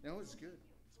it's good.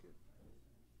 It's good.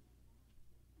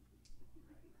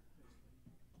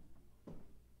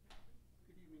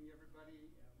 Good evening, everybody.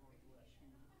 Lord bless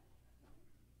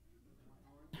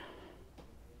you.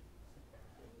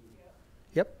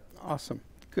 Yep, awesome.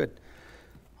 Good.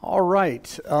 All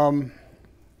right.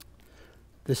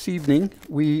 This evening,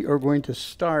 we are going to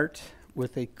start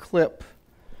with a clip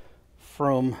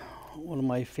from one of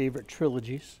my favorite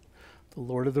trilogies, The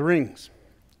Lord of the Rings.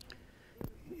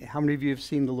 How many of you have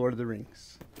seen The Lord of the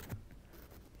Rings?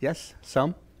 Yes?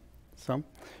 Some? Some?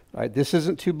 All right, this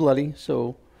isn't too bloody,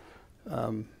 so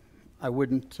I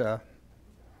wouldn't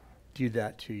do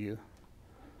that to you.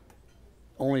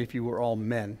 Only if you were all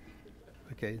men,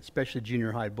 okay? Especially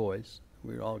junior high boys.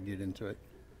 We'd all get into it.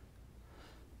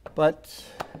 But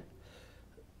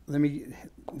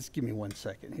just give me 1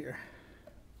 second here.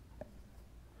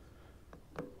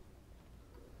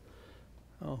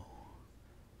 Oh,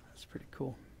 that's pretty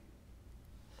cool.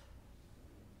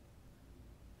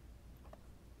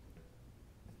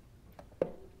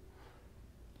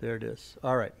 There it is.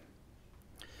 All right.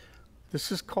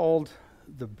 This is called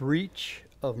The Breach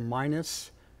of Minas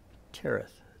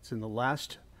Tirith. It's in the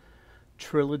last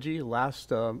trilogy,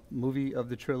 last movie of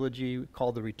the trilogy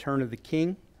called The Return of the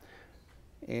King.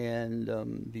 And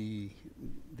the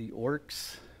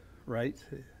orcs, right?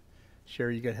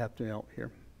 Sherry, you're going to have to help here.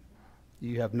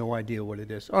 You have no idea what it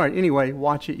is. All right, anyway,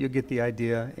 watch it. You'll get the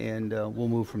idea, and we'll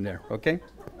move from there, okay?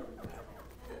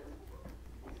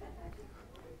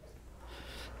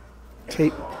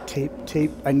 Tape, tape,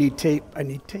 tape. I need tape. I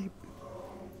need tape.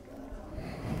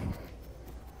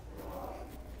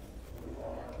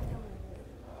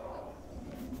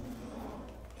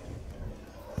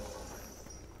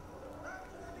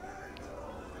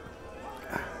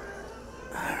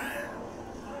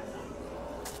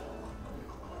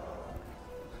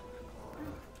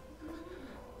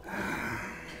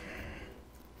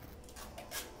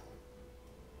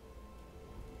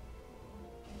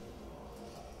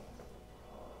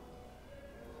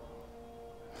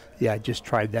 Yeah, I just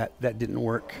tried that. That didn't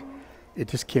work. It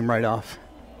just came right off.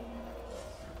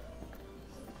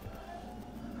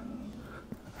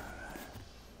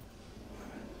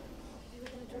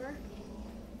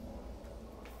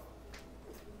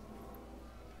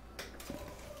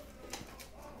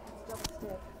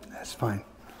 That's fine.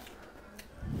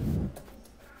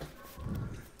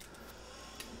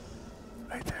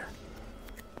 Right there.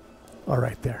 All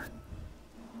right there.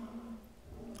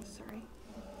 Sorry.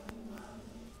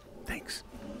 Thanks.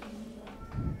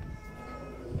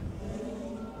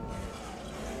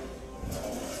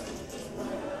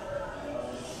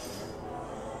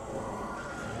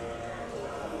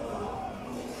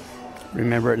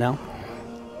 Remember it now?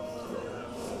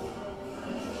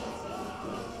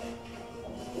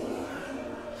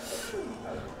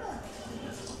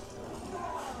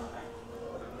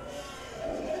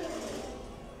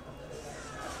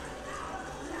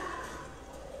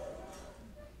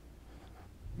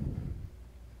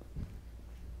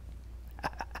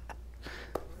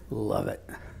 Love it.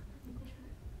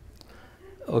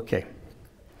 Okay.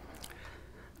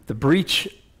 The breach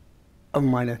of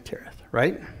Minas Tirith,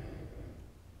 right?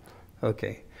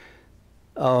 Okay.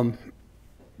 The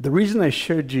reason I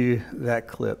showed you that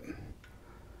clip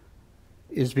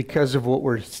is because of what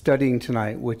we're studying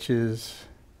tonight, which is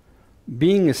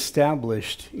being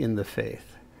established in the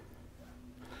faith.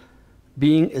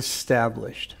 Being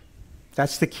established.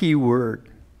 That's the key word.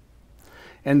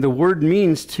 And the word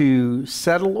means to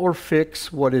settle or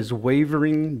fix what is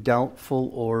wavering, doubtful,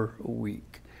 or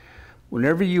weak.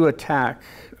 Whenever you attack,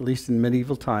 at least in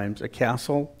medieval times, a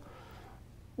castle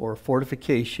or a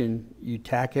fortification, you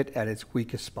attack it at its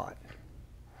weakest spot.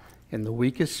 And the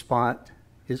weakest spot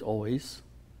is always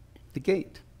the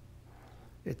gate.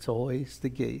 It's always the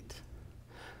gate.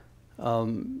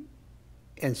 And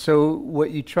so what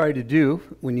you try to do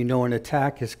when you know an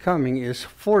attack is coming is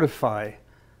fortify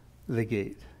the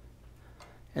gate.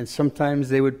 And sometimes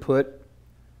they would put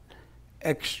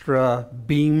extra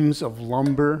beams of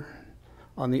lumber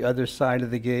on the other side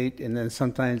of the gate, and then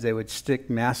sometimes they would stick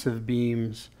massive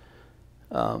beams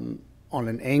on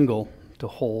an angle to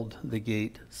hold the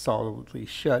gate solidly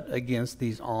shut against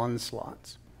these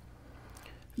onslaughts.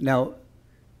 Now,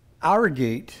 our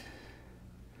gate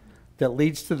that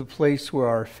leads to the place where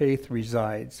our faith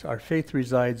resides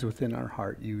within our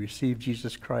heart. You receive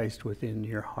Jesus Christ within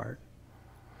your heart.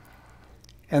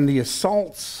 And the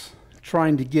assaults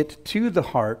trying to get to the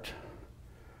heart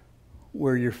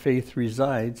where your faith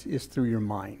resides is through your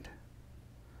mind.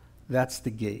 That's the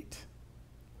gate.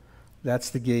 That's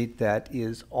the gate that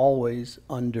is always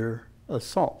under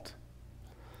assault.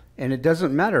 And it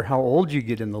doesn't matter how old you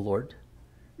get in the Lord.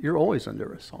 You're always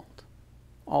under assault.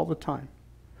 All the time.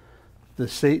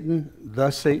 Satan,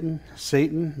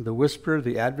 the whisperer,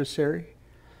 the adversary,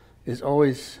 is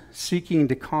always seeking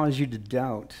to cause you to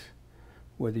doubt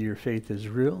whether your faith is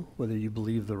real, whether you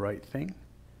believe the right thing.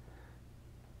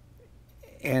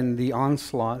 And the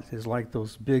onslaught is like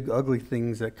those big, ugly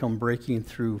things that come breaking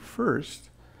through first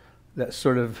that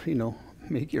sort of,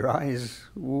 make your eyes,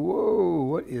 whoa,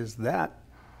 what is that?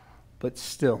 But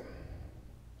still,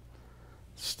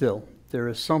 there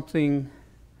is something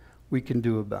we can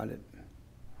do about it.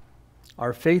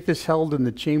 Our faith is held in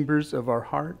the chambers of our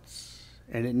hearts,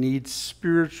 and it needs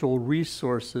spiritual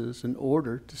resources in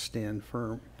order to stand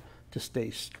firm, to stay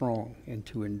strong, and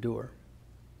to endure.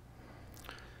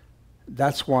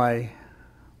 That's why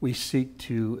we seek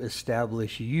to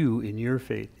establish you in your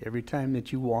faith every time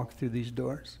that you walk through these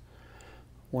doors.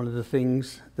 One of the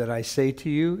things that I say to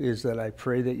you is that I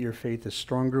pray that your faith is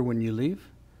stronger when you leave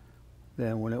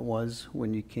than when it was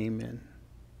when you came in.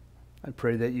 I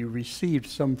pray that you received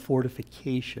some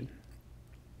fortification.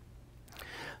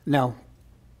 Now,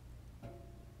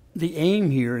 the aim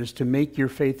here is to make your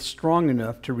faith strong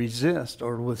enough to resist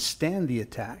or withstand the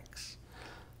attacks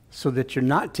so that you're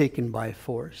not taken by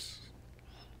force,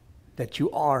 that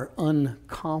you are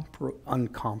unconquerable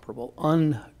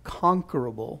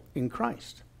in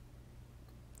Christ.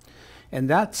 And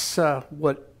that's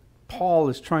what Paul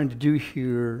is trying to do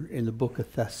here in the book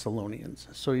of Thessalonians.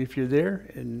 So if you're there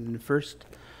in the first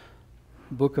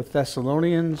book of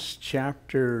Thessalonians,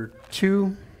 chapter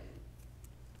 2,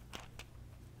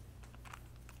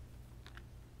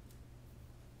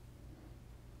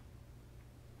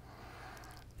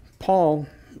 Paul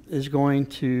is going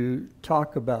to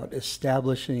talk about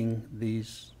establishing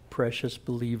these precious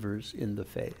believers in the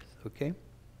faith, okay?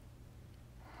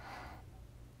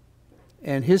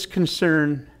 And his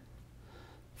concern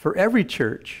for every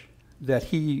church that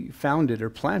he founded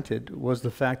or planted was the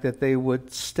fact that they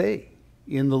would stay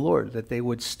in the Lord, that they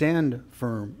would stand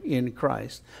firm in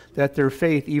Christ, that their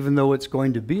faith, even though it's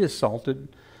going to be assaulted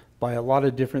by a lot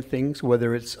of different things,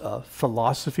 whether it's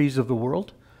philosophies of the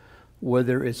world,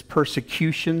 whether it's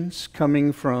persecutions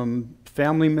coming from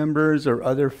family members or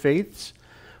other faiths,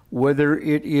 whether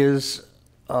it is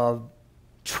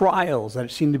trials that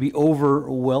seem to be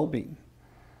overwhelming,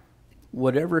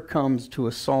 whatever comes to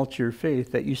assault your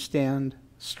faith, that you stand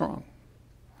strong.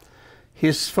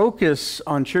 His focus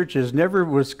on churches never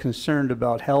was concerned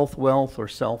about health, wealth, or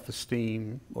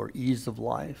self-esteem, or ease of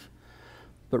life,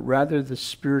 but rather the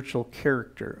spiritual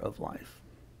character of life.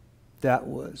 That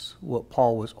was what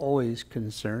Paul was always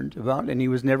concerned about, and he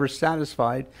was never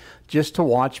satisfied just to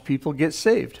watch people get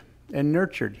saved and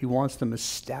nurtured. He wants them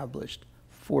established,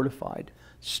 fortified,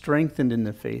 strengthened in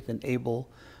the faith, and able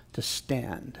to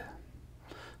stand.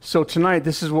 So tonight,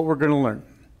 this is what we're going to learn.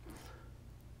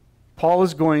 Paul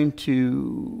is going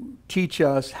to teach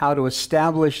us how to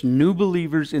establish new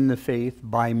believers in the faith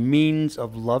by means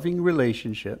of loving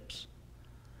relationships,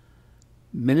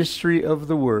 ministry of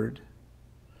the word,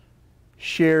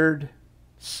 shared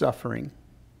suffering,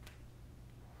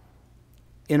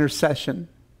 intercession,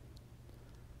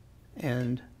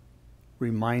 and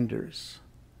reminders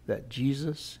that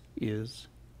Jesus is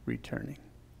returning.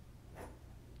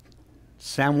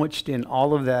 Sandwiched in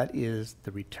all of that is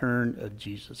the return of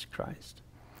Jesus Christ.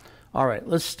 All right,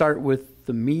 let's start with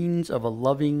the means of a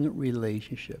loving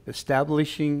relationship,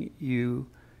 establishing you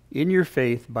in your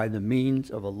faith by the means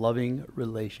of a loving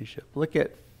relationship. Look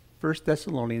at 1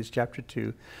 Thessalonians chapter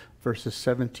 2, verses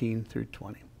 17 through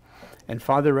 20. And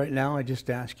Father, right now I just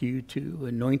ask you to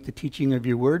anoint the teaching of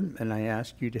your word, and I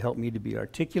ask you to help me to be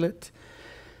articulate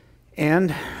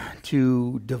and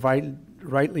to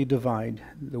rightly divide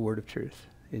the word of truth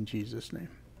in Jesus' name.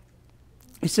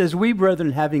 He says, "We,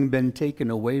 brethren, having been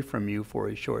taken away from you for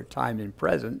a short time in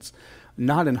presence,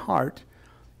 not in heart,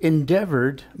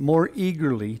 endeavored more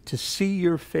eagerly to see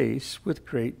your face with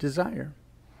great desire.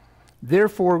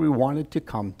 Therefore we wanted to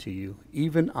come to you,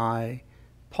 even I,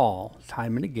 Paul,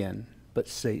 time and again, but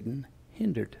Satan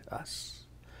hindered us.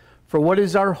 For what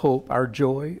is our hope, our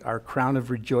joy, our crown of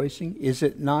rejoicing? Is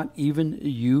it not even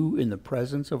you in the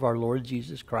presence of our Lord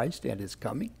Jesus Christ at his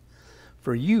coming?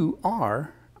 For you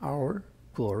are our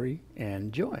glory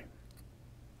and joy."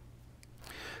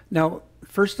 Now,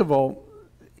 first of all,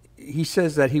 he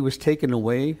says that he was taken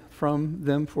away from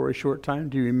them for a short time.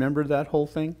 Do you remember that whole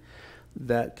thing?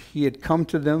 That he had come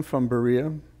to them from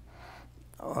Berea,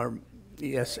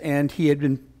 and he had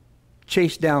been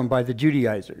chased down by the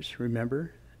Judaizers,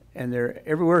 remember? And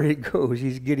everywhere he goes,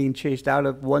 he's getting chased out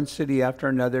of one city after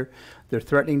another. They're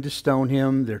threatening to stone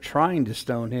him. They're trying to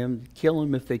stone him, kill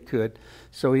him if they could.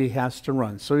 So he has to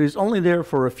run. So he's only there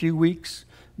for a few weeks,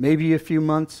 maybe a few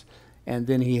months, and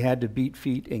then he had to beat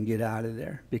feet and get out of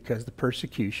there because the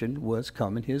persecution was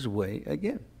coming his way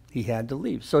again. He had to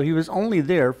leave. So he was only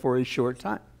there for a short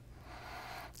time.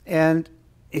 And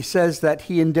he says that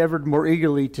he endeavored more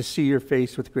eagerly to see your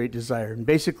face with great desire. And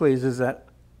basically it says that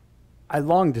I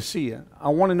long to see you. I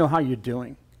want to know how you're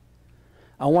doing.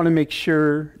 I want to make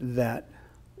sure that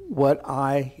what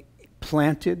I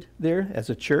planted there as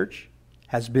a church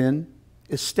has been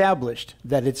established,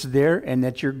 that it's there and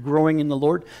that you're growing in the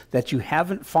Lord, that you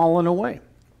haven't fallen away.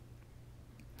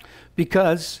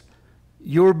 Because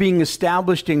your being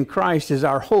established in Christ is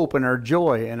our hope and our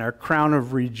joy and our crown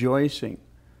of rejoicing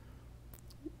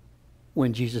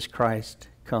when Jesus Christ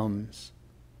comes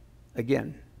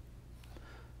again.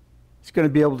 He's going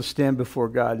to be able to stand before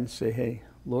God and say, hey,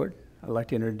 Lord, I'd like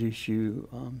to introduce you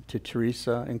to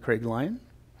Teresa and Craig Lyon.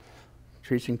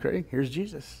 Teresa and Craig, here's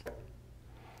Jesus.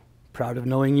 Proud of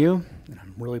knowing you, and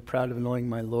I'm really proud of knowing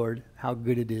my Lord, how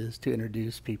good it is to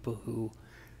introduce people who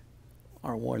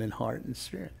are one in heart and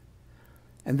spirit.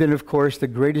 And then, of course, the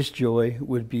greatest joy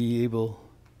would be able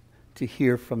to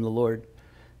hear from the Lord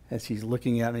as he's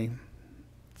looking at me,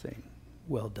 saying,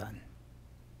 well done,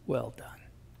 well done.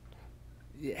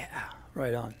 Yeah,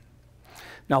 right on.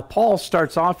 Now, Paul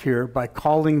starts off here by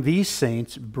calling these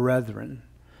saints brethren.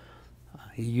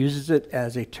 He uses it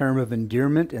as a term of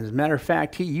endearment. As a matter of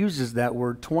fact, he uses that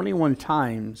word 21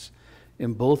 times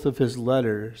in both of his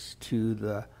letters to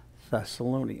the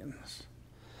Thessalonians.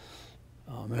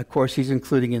 And of course, he's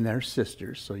including in there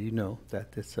sisters, so you know that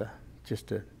it's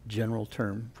just a general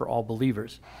term for all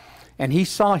believers. And he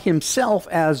saw himself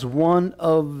as one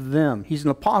of them. He's an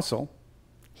apostle.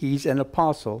 He's an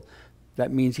apostle.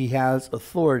 That means he has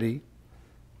authority,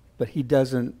 but he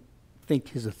doesn't think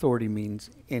his authority means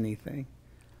anything.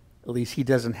 At least he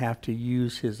doesn't have to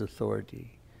use his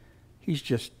authority. He's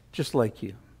just like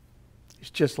you. He's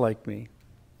just like me.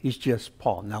 He's just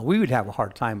Paul. Now, we would have a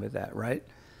hard time with that, right?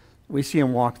 We see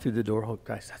him walk through the door. Oh,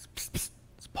 guys, that's psst, psst,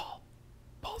 it's Paul.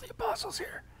 Paul the Apostle's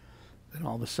here. Then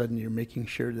all of a sudden you're making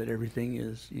sure that everything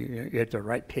is, you're at the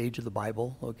right page of the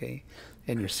Bible, okay?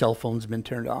 And your cell phone's been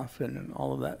turned off and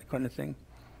all of that kind of thing.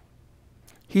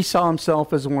 He saw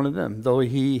himself as one of them. Though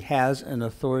he has an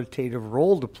authoritative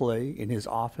role to play in his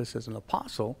office as an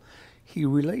apostle, he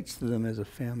relates to them as a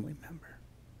family member.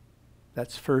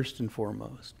 That's first and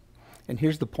foremost. And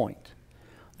here's the point.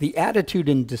 The attitude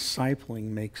in discipling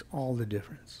makes all the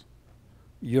difference.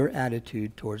 Your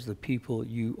attitude towards the people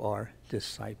you are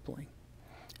discipling.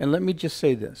 And let me just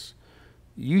say this.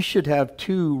 You should have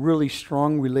two really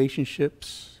strong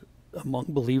relationships among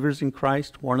believers in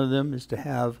Christ. One of them is to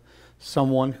have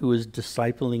someone who is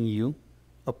discipling you,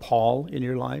 a Paul in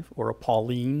your life or a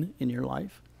Pauline in your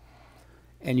life.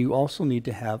 And you also need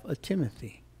to have a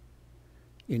Timothy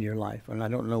in your life. And I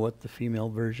don't know what the female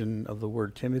version of the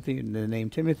word Timothy and the name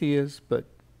Timothy is, but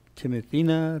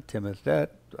Timothina, Timothet,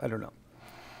 I don't know.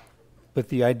 But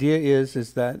the idea is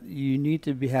that you need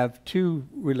to have two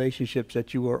relationships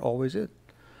that you are always in.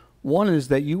 One is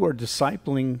that you are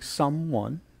discipling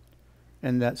someone,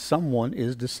 and that someone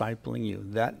is discipling you.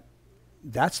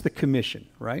 That's the commission,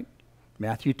 right?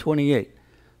 Matthew 28.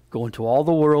 Go into all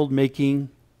the world making,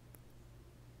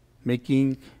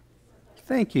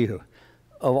 thank you,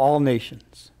 of all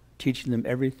nations, teaching them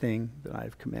everything that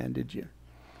I've commanded you.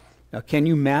 Now, can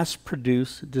you mass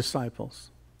produce disciples?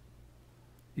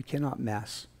 You cannot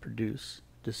mass produce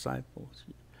disciples.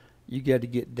 You got to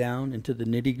get down into the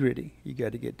nitty gritty. You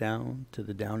got to get down to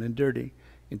the down and dirty,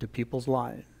 into people's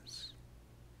lives.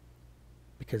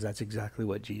 Because that's exactly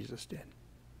what Jesus did,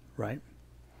 right?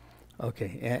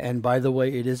 Okay, and by the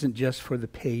way, it isn't just for the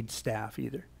paid staff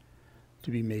either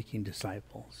to be making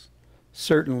disciples.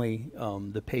 Certainly,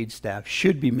 the paid staff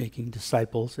should be making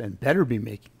disciples and better be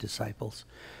making disciples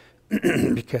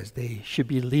because they should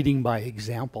be leading by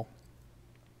example.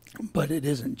 But it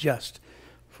isn't just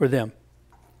for them.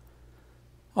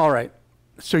 All right,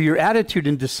 so your attitude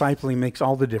in discipling makes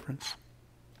all the difference.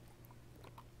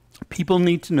 People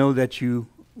need to know that you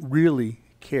really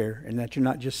care and that you're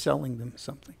not just selling them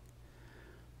something.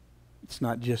 It's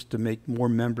not just to make more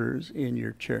members in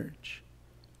your church,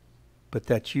 but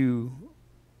that you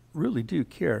really do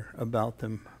care about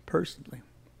them personally.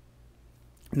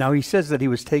 Now, he says that he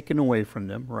was taken away from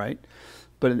them, right?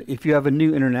 But if you have a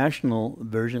New International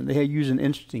Version, they use an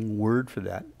interesting word for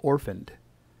that, orphaned.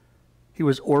 He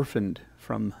was orphaned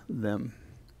from them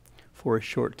for a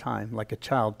short time, like a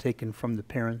child taken from the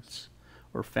parents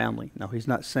or family. Now, he's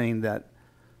not saying that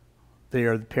they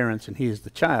are the parents and he is the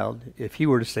child. If he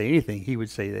were to say anything, he would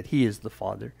say that he is the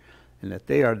father and that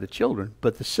they are the children.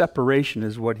 But the separation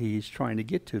is what he's trying to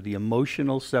get to. The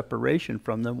emotional separation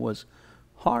from them was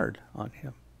hard on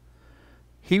him.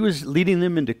 He was leading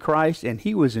them into Christ, and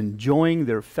he was enjoying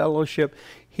their fellowship.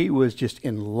 He was just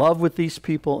in love with these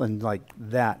people, and like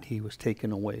that, he was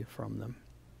taken away from them.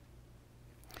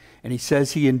 And he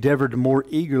says he endeavored more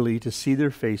eagerly to see their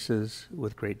faces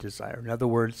with great desire. In other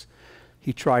words,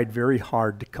 he tried very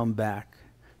hard to come back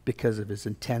because of his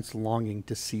intense longing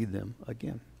to see them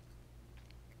again.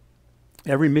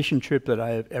 Every mission trip that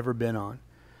I have ever been on,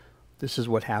 this is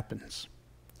what happens.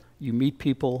 You meet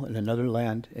people in another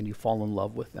land and you fall in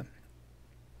love with them.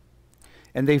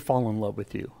 And they fall in love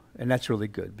with you. And that's really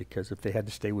good, because if they had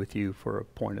to stay with you for a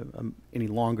point of any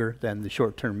longer than the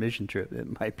short-term mission trip,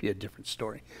 it might be a different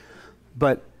story.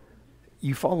 But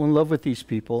you fall in love with these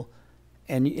people,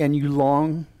 and you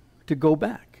long to go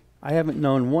back. I haven't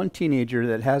known one teenager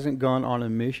that hasn't gone on a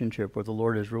mission trip where the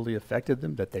Lord has really affected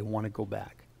them, that they want to go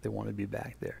back. They want to be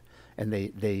back there. And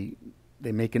they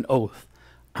make an oath,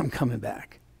 I'm coming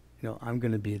back. I'm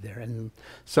going to be there. And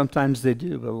sometimes they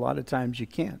do, but a lot of times you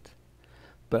can't.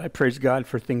 But I praise God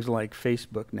for things like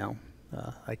Facebook now.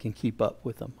 I can keep up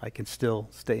with them. I can still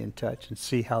stay in touch and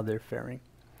see how they're faring.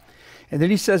 And then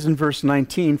he says in verse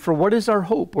 19, for what is our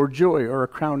hope or joy or a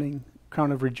crown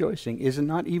of rejoicing? Is it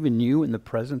not even you in the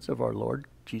presence of our Lord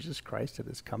Jesus Christ that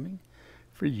is coming?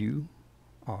 For you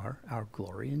are our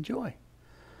glory and joy.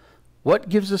 What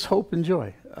gives us hope and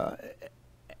joy?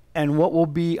 And what will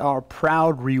be our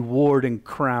proud reward and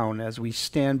crown as we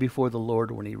stand before the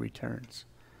Lord when he returns?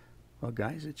 Well,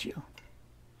 guys, it's you.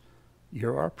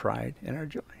 You're our pride and our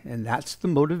joy. And that's the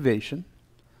motivation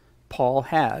Paul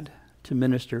had to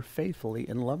minister faithfully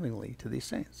and lovingly to these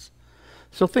saints.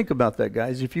 So think about that,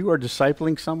 guys. If you are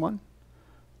discipling someone,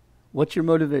 what's your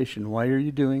motivation? Why are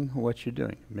you doing what you're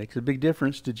doing? It makes a big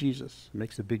difference to Jesus. It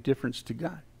makes a big difference to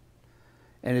God.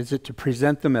 And is it to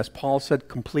present them, as Paul said,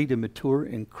 complete and mature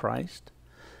in Christ?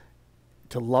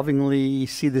 To lovingly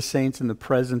see the saints in the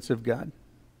presence of God?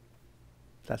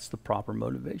 That's the proper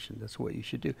motivation. That's what you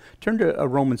should do. Turn to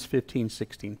Romans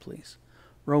 15:16, please.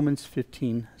 Romans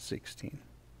 15:16.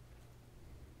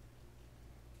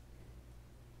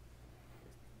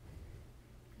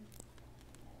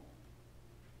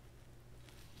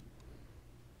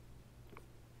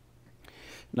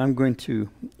 And I'm going to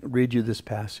read you this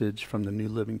passage from the New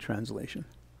Living Translation.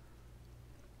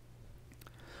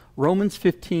 Romans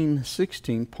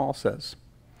 15:16, Paul says,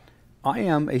 I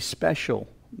am a special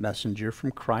messenger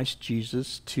from Christ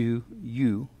Jesus to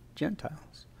you,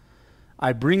 Gentiles.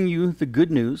 I bring you the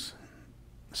good news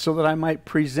so that I might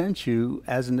present you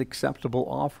as an acceptable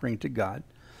offering to God,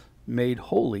 made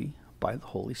holy by the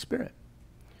Holy Spirit.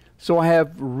 So I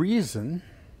have reason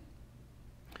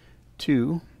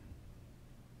to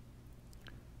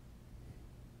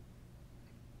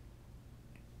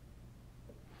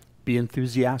be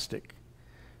enthusiastic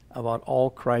about all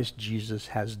Christ Jesus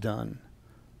has done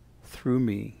through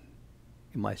me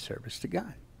in my service to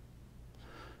God.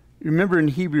 Remember in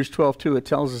Hebrews 12:2, it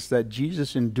tells us that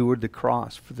Jesus endured the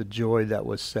cross for the joy that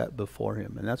was set before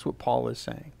him. And that's what Paul is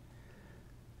saying.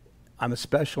 I'm a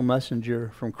special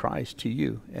messenger from Christ to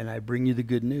you, and I bring you the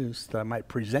good news that I might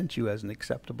present you as an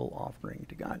acceptable offering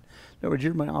to God. In other words,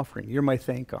 you're my offering. You're my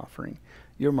thank offering.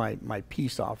 You're my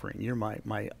peace offering. You're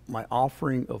my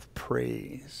offering of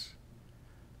praise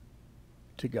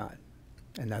to God.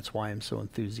 And that's why I'm so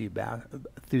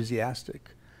enthusiastic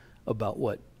about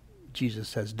what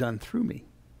Jesus has done through me,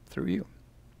 through you.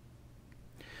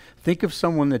 Think of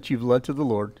someone that you've led to the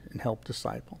Lord and helped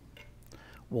disciple.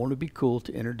 Won't it be cool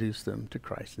to introduce them to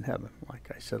Christ in heaven,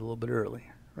 like I said a little bit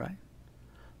earlier, right?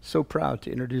 So proud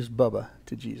to introduce Bubba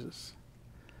to Jesus,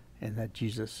 and that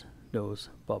Jesus knows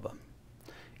Bubba.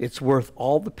 It's worth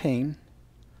all the pain,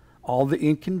 all the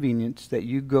inconvenience that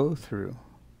you go through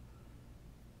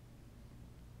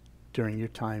during your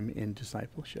time in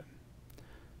discipleship.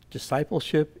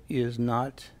 Discipleship is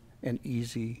not an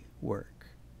easy work.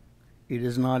 It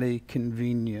is not a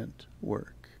convenient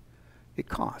work. It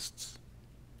costs.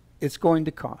 It's going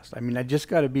to cost. I mean, I just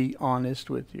got to be honest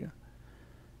with you.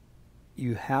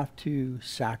 You have to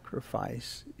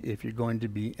sacrifice if you're going to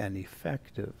be an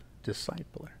effective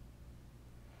discipler.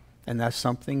 And that's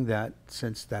something that,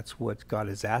 since that's what God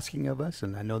is asking of us,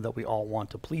 and I know that we all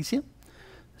want to please him,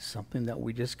 something that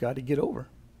we just got to get over.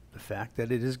 The fact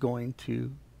that it is going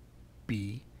to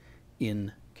be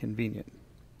inconvenient.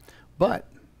 But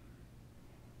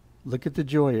look at the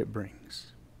joy it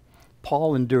brings.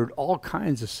 Paul endured all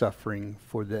kinds of suffering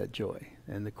for that joy.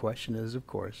 And the question is, of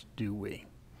course, do we?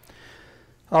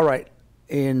 All right.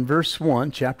 In verse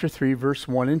 1, chapter 3, verse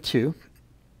 1 and 2,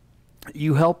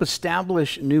 you help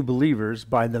establish new believers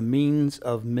by the means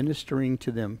of ministering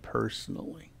to them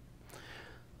personally.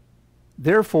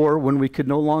 Therefore, when we could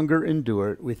no longer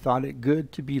endure it, we thought it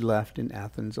good to be left in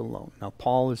Athens alone. Now,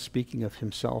 Paul is speaking of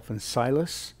himself and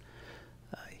Silas.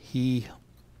 He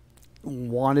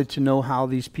wanted to know how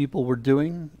these people were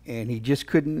doing, and he just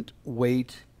couldn't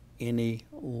wait any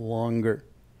longer.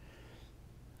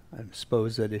 I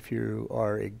suppose that if you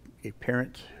are a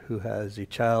parent who has a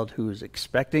child who is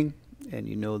expecting, and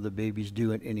you know the baby's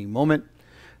due at any moment,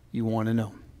 you want to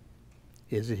know,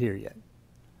 is it here yet?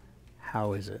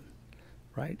 How is it?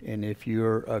 Right? And if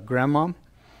you're a grandmom,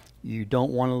 you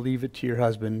don't want to leave it to your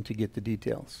husband to get the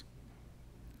details.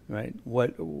 Right?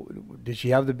 What did she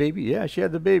have the baby? Yeah, she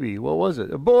had the baby. What was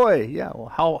it? A boy. Yeah. Well,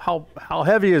 how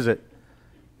heavy is it?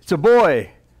 It's a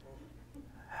boy.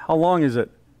 How long is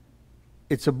it?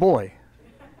 It's a boy.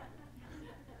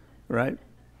 Right?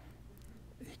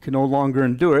 You can no longer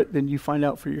endure it, then you find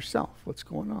out for yourself what's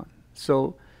going on.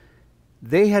 So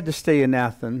they had to stay in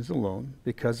Athens alone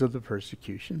because of the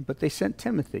persecution, but they sent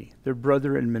Timothy, their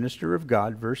brother and minister of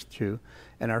God, verse 2,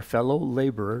 and our fellow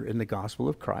laborer in the gospel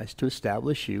of Christ, to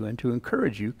establish you and to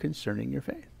encourage you concerning your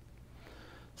faith.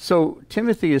 So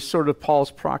Timothy is sort of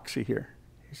Paul's proxy here.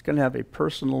 He's going to have a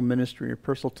personal ministry, a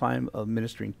personal time of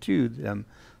ministering to them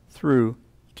through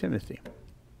Timothy.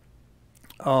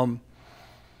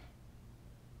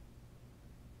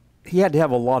 He had to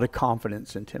have a lot of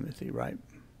confidence in Timothy, right?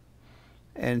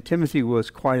 And Timothy was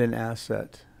quite an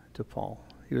asset to Paul.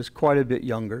 He was quite a bit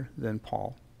younger than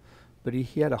Paul, but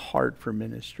he had a heart for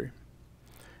ministry.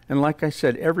 And like I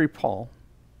said, every Paul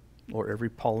or every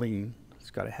Pauline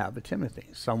has got to have a Timothy,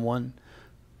 someone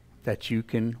that you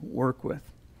can work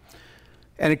with.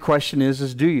 And the question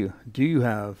is do you? Do you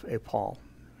have a Paul?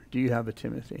 Do you have a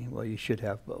Timothy? Well, you should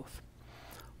have both.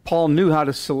 Paul knew how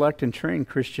to select and train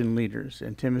Christian leaders,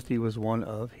 and Timothy was one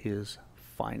of his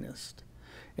finest.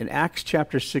 In Acts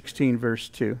chapter 16, verse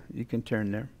 2, you can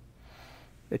turn there,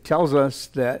 it tells us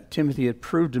that Timothy had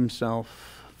proved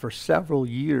himself for several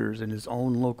years in his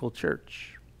own local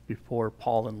church before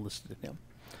Paul enlisted him.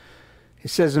 It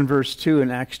says in verse 2 in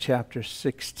Acts chapter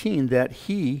 16 that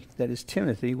he, that is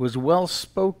Timothy, was well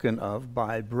spoken of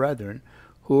by brethren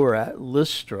who were at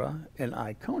Lystra and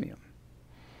Iconium.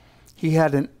 He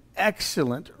had an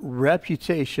excellent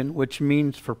reputation, which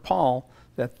means for Paul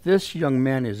that this young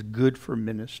man is good for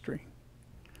ministry.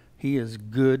 He is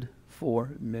good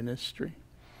for ministry.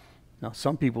 Now,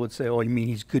 some people would say, oh, you mean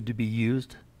he's good to be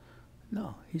used?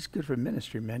 No, he's good for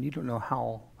ministry, man. You don't know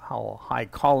how high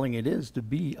calling it is to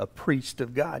be a priest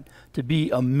of God, to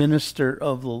be a minister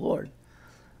of the Lord.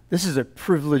 This is a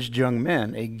privileged young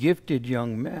man, a gifted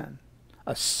young man,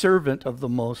 a servant of the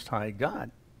Most High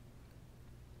God.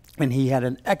 And he had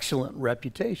an excellent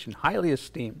reputation, highly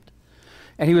esteemed.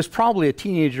 And he was probably a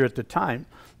teenager at the time,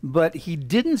 but he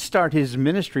didn't start his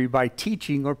ministry by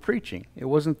teaching or preaching. It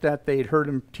wasn't that they'd heard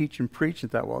him teach and preach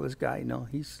and thought, well, this guy, no,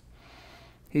 he's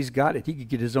got it. He could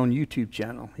get his own YouTube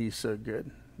channel. He's so good.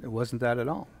 It wasn't that at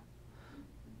all.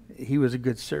 He was a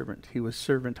good servant. He was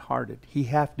servant-hearted. He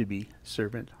had to be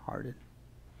servant-hearted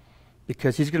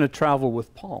because he's going to travel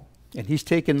with Paul. And he's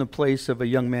taken the place of a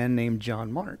young man named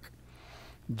John Mark.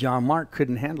 John Mark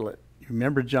couldn't handle it.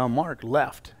 Remember, John Mark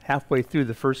left halfway through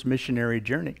the first missionary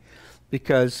journey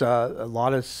because a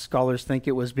lot of scholars think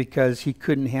it was because he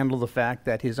couldn't handle the fact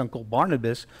that his uncle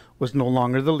Barnabas was no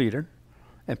longer the leader,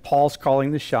 and Paul's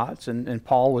calling the shots, and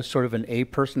Paul was sort of an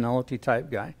A-personality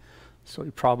type guy. So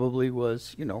he probably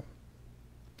was,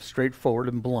 straightforward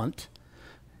and blunt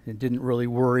and didn't really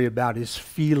worry about his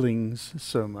feelings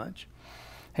so much.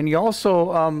 And he also,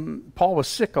 Paul was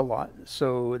sick a lot,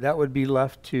 so that would be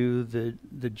left to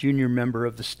the junior member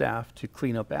of the staff to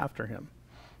clean up after him,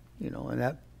 and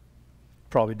that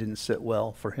probably didn't sit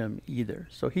well for him either.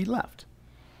 So he left.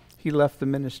 He left the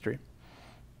ministry.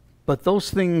 But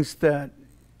those things that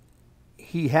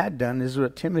he had done is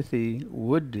what Timothy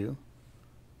would do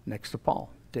next to Paul,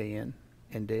 day in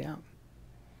and day out.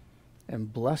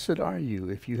 And blessed are you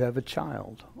if you have a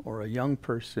child or a young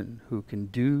person who can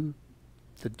do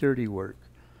the dirty work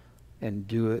and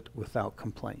do it without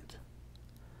complaint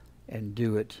and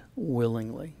do it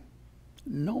willingly,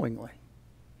 knowingly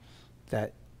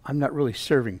that I'm not really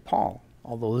serving Paul,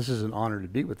 although this is an honor to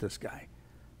be with this guy.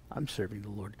 I'm serving the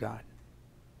Lord God.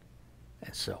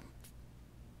 And so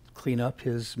clean up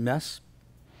his mess,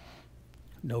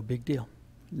 no big deal,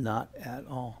 not at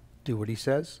all. Do what he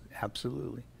says,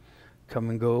 absolutely. Come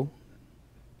and go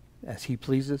as he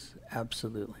pleases,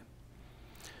 absolutely.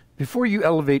 Before you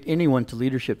elevate anyone to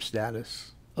leadership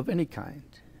status of any kind,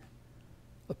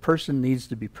 a person needs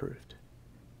to be proved.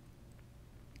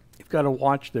 You've got to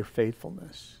watch their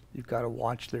faithfulness. You've got to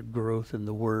watch their growth in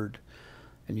the Word.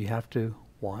 And you have to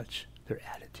watch their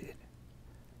attitude.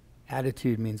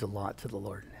 Attitude means a lot to the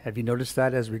Lord. Have you noticed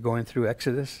that as we're going through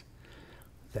Exodus?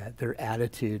 That their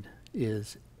attitude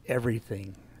is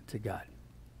everything to God.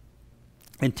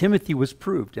 And Timothy was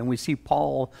proved, and we see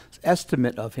Paul's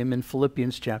estimate of him in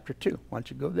Philippians chapter 2. Why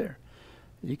don't you go there?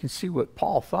 You can see what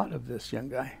Paul thought of this young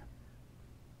guy.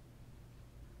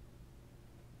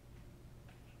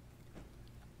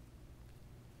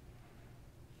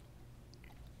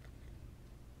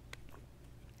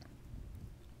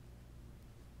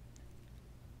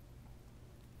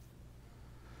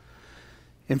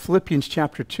 In Philippians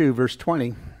chapter 2, verse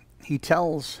 20, he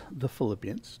tells the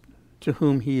Philippians, to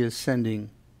whom he is sending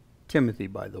Timothy,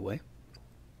 by the way,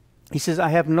 he says, I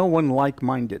have no one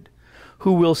like-minded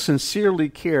who will sincerely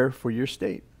care for your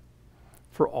state,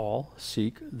 for all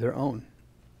seek their own,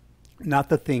 not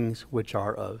the things which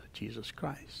are of Jesus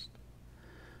Christ.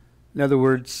 In other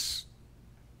words,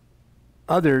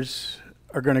 others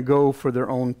are going to go for their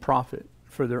own profit,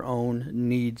 for their own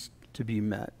needs to be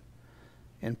met.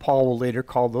 And Paul will later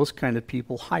call those kind of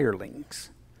people hirelings.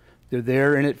 They're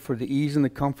there in it for the ease and the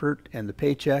comfort and the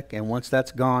paycheck, and once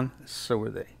that's gone, so are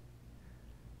they.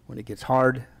 When it gets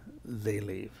hard, they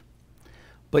leave.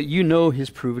 But you know his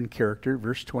proven character,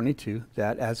 verse 22,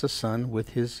 that as a son with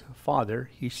his father,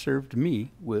 he served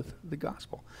me with the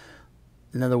gospel.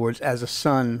 In other words, as a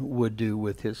son would do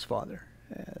with his father.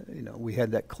 We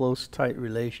had that close, tight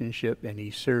relationship, and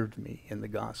he served me in the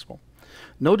gospel.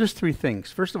 Notice three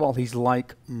things. First of all, he's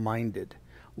like-minded.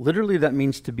 Literally, that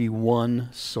means to be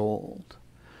one-souled.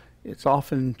 It's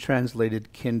often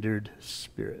translated kindred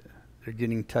spirit. They're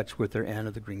getting in touch with their Anne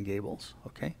of the Green Gables,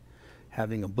 okay?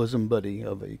 Having a bosom buddy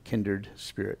of a kindred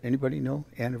spirit. Anybody know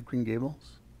Anne of Green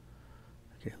Gables?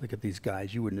 Okay, look at these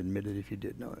guys. You wouldn't admit it if you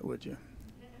did know it, would you?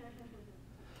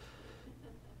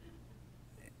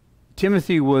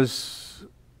 Timothy was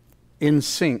in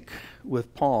sync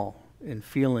with Paul in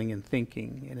feeling and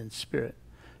thinking and in spirit,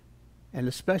 and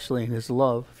especially in his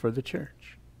love for the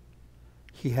church.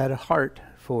 He had a heart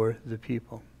for the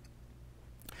people.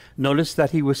 Notice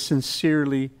that he was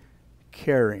sincerely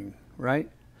caring, right?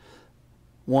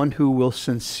 One who will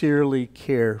sincerely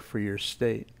care for your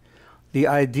state. The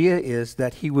idea is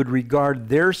that he would regard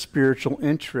their spiritual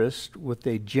interest with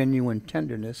a genuine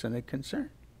tenderness and a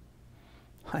concern.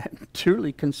 I am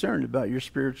truly concerned about your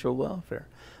spiritual welfare.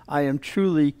 I am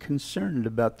truly concerned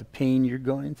about the pain you're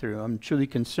going through. I'm truly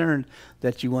concerned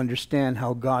that you understand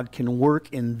how God can work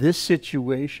in this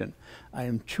situation. I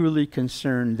am truly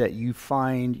concerned that you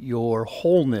find your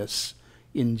wholeness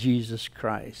in Jesus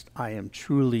Christ. I am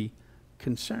truly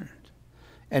concerned.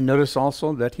 And notice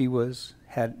also that he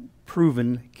had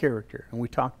proven character, and we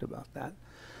talked about that.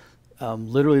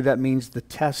 Literally, that means the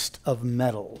test of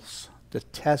metals. The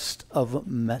test of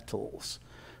metals.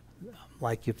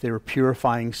 Like if they were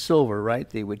purifying silver, right?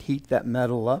 They would heat that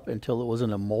metal up until it was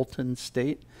in a molten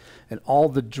state. And all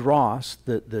the dross,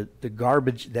 the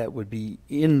garbage that would be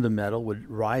in the metal would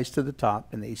rise to the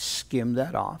top, and they skim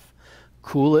that off,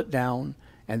 cool it down,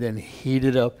 and then heat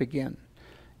it up again.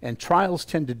 And trials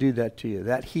tend to do that to you.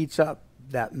 That heats up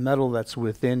that metal that's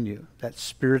within you, that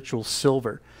spiritual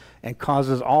silver, and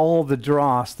causes all the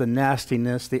dross, the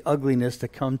nastiness, the ugliness to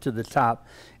come to the top,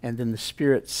 and then the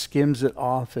Spirit skims it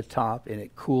off the top, and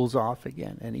it cools off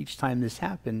again. And each time this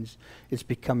happens, it's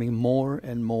becoming more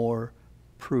and more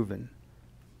proven,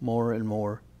 more and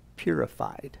more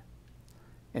purified.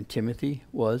 And Timothy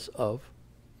was of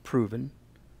proven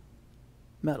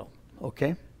metal,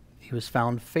 okay? He was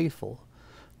found faithful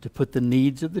to put the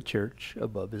needs of the church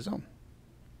above his own.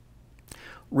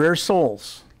 Rare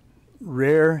souls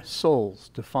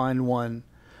to find one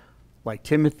like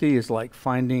Timothy is like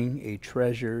finding a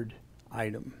treasured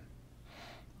item.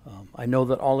 I know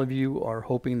that all of you are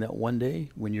hoping that one day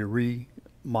when you're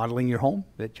remodeling your home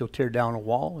that you'll tear down a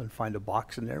wall and find a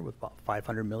box in there with about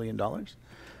 $500 million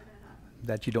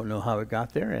that you don't know how it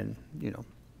got there. And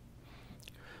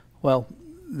well,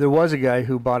 there was a guy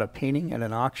who bought a painting at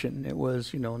an auction. It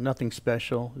was nothing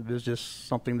special. It was just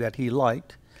something that he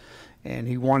liked. And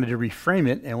he wanted to reframe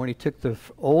it, and when he took the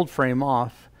old frame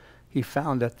off, he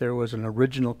found that there was an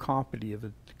original copy of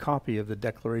the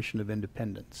Declaration of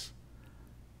Independence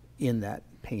in that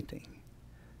painting.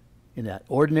 In that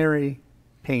ordinary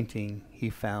painting,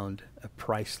 he found a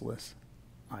priceless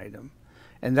item.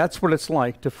 And that's what it's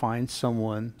like to find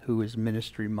someone who is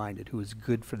ministry-minded, who is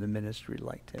good for the ministry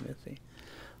like Timothy.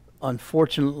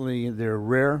 Unfortunately, they're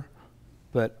rare.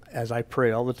 But as I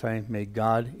pray all the time, may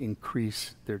God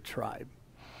increase their tribe.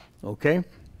 Okay?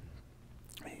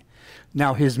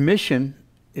 Now his mission,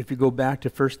 if you go back to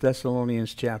 1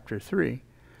 Thessalonians chapter 3,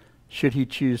 should he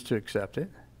choose to accept it,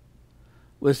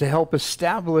 was to help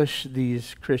establish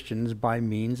these Christians by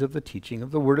means of the teaching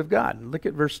of the Word of God. Look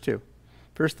at verse 2.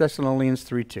 1 Thessalonians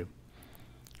 3:2.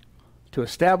 To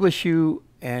establish you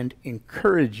and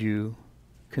encourage you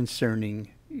concerning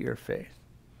your faith.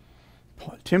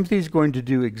 Timothy is going to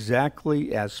do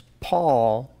exactly as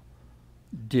Paul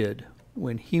did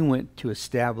when he went to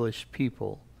establish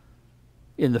people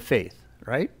in the faith,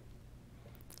 right?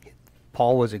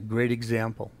 Paul was a great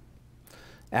example.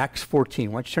 Acts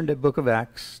 14. Why don't you turn to the book of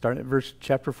Acts, start at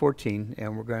chapter 14,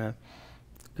 and we're going to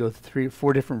go through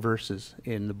 4 different verses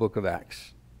in the book of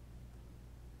Acts.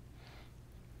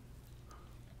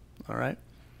 All right?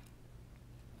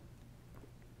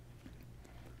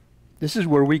 This is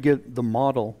where we get the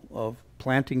model of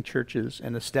planting churches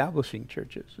and establishing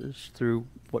churches, is through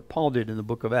what Paul did in the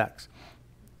book of Acts.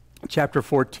 Chapter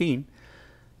 14,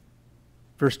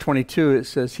 verse 22, it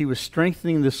says, he was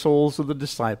strengthening the souls of the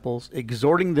disciples,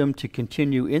 exhorting them to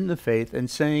continue in the faith,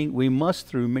 and saying, we must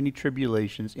through many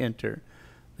tribulations enter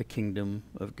the kingdom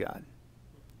of God.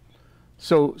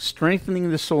 So, strengthening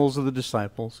the souls of the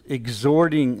disciples,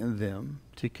 exhorting them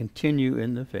to continue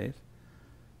in the faith,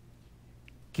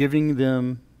 giving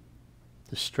them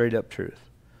the straight up truth.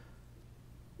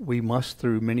 We must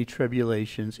through many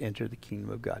tribulations enter the kingdom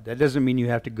of God. That doesn't mean you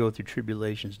have to go through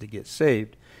tribulations to get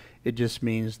saved. It just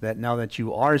means that now that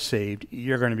you are saved,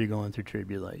 you're going to be going through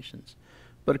tribulations.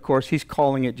 But of course, he's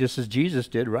calling it just as Jesus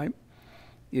did, right?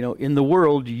 You know, in the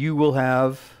world, you will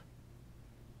have,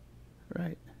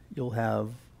 right? You'll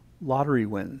have lottery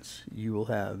wins. You will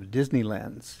have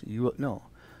Disneylands.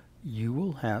 You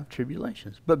will have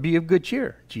tribulations. But be of good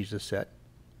cheer, Jesus said.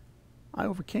 I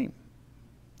overcame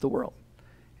the world.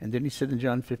 And then he said in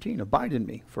John 15, abide in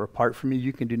me, for apart from me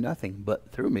you can do nothing,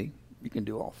 but through me you can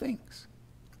do all things.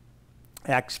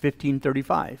 Acts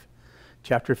 15:35,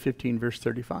 chapter 15, verse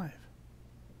 35.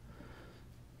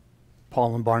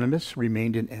 Paul and Barnabas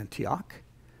remained in Antioch,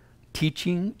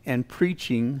 teaching and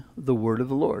preaching the word of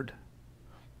the Lord.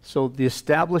 So the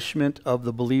establishment of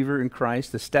the believer in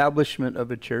Christ, the establishment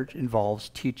of a church involves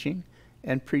teaching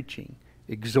and preaching,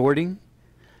 exhorting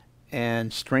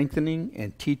and strengthening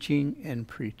and teaching and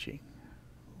preaching.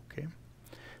 Okay.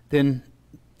 Then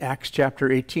Acts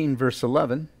chapter 18, verse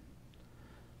 11,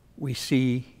 we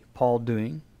see Paul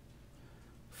doing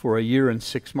for a year and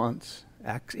 6 months,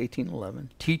 Acts 18:11,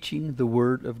 teaching the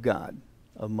word of God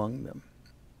among them.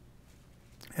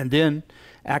 And then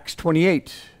Acts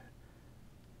 28,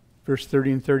 verse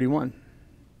 30 and 31.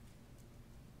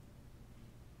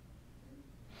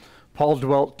 Paul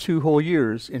dwelt 2 whole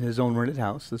years in his own rented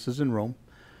house, this is in Rome,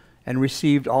 and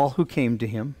received all who came to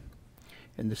him.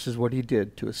 And this is what he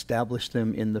did to establish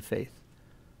them in the faith,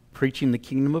 preaching the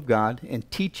kingdom of God and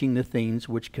teaching the things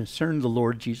which concern the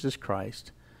Lord Jesus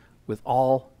Christ with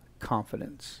all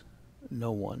confidence,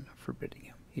 no one forbidding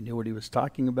him. He knew what he was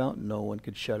talking about. No one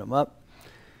could shut him up.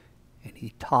 And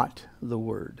he taught the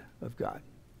word of God.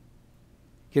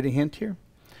 Get a hint here?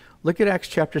 Look at Acts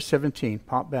chapter 17.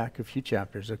 Pop back a few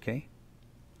chapters, okay?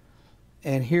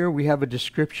 And here we have a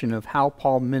description of how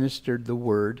Paul ministered the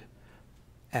word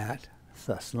at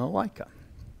Thessalonica.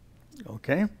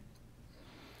 Okay?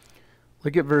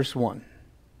 Look at verse 1.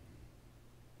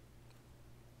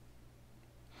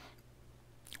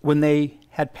 When they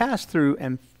had passed through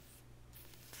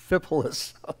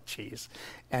Amphipolis,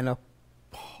 and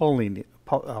Apollonia,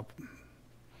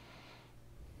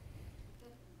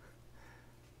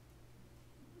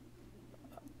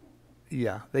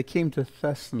 they came to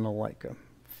Thessalonica,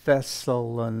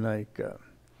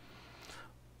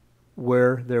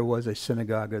 where there was a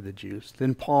synagogue of the Jews.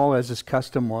 Then Paul, as his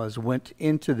custom was, went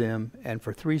into them and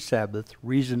for 3 Sabbaths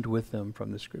reasoned with them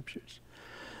from the Scriptures,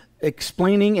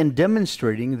 explaining and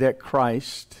demonstrating that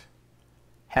Christ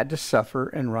had to suffer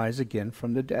and rise again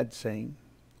from the dead, saying,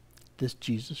 this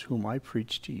Jesus whom I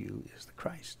preach to you is the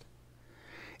Christ.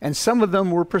 And some of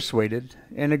them were persuaded,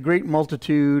 and a great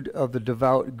multitude of the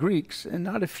devout Greeks, and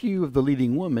not a few of the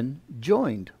leading women,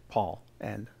 joined Paul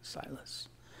and Silas.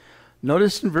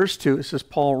 Notice in verse 2, it says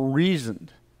Paul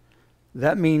reasoned.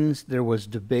 That means there was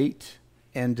debate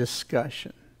and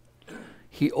discussion.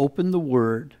 He opened the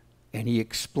word, and he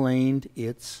explained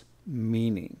its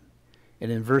meaning.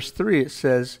 And in verse 3, it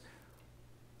says,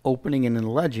 opening and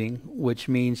alleging, which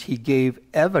means he gave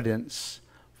evidence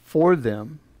for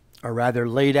them, or rather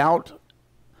laid out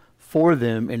for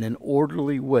them in an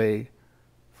orderly way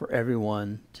for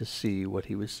everyone to see what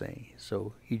he was saying.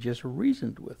 So he just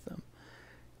reasoned with them.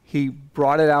 He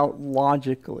brought it out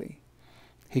logically.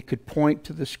 He could point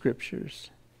to the Scriptures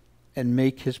and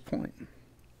make his point.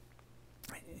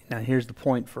 Now here's the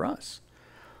point for us.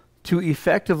 To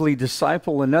effectively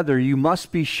disciple another, you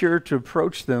must be sure to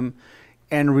approach them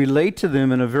and relate to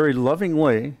them in a very loving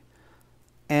way,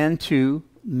 and to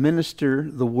minister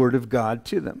the Word of God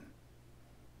to them.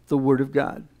 The Word of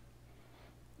God.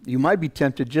 You might be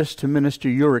tempted just to minister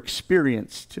your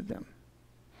experience to them,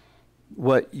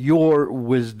 what your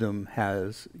wisdom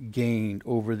has gained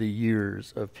over the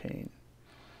years of pain.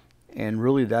 And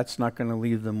really, that's not going to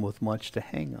leave them with much to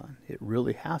hang on. It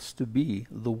really has to be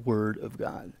the Word of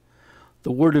God.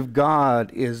 The Word of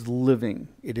God is living.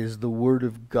 It is the Word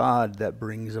of God that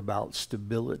brings about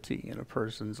stability in a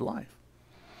person's life.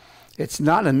 It's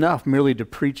not enough merely to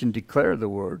preach and declare the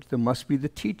Word. There must be the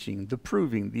teaching, the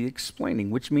proving, the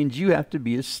explaining, which means you have to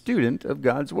be a student of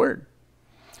God's Word.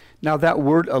 Now, that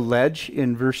word allege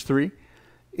in verse 3,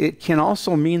 it can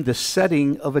also mean the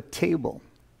setting of a table.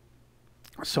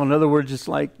 So in other words, it's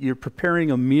like you're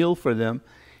preparing a meal for them,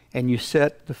 and you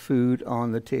set the food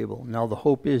on the table. Now the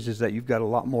hope is that you've got a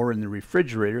lot more in the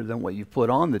refrigerator than what you put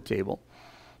on the table,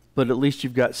 but at least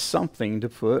you've got something to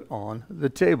put on the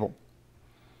table.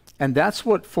 And that's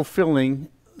what fulfilling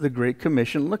the Great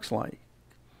Commission looks like.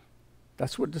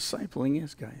 That's what discipling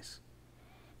is, guys.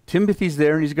 Timothy's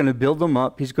there, and he's going to build them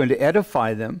up. He's going to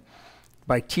edify them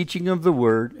by teaching of the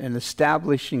Word and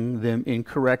establishing them in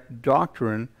correct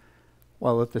doctrine,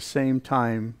 while at the same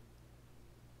time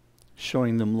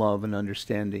showing them love and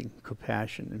understanding,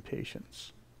 compassion and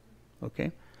patience.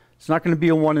 Okay? It's not going to be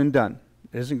a one and done.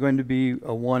 It isn't going to be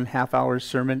a 1.5 hour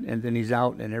sermon and then he's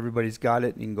out and everybody's got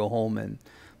it and you can go home and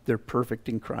they're perfect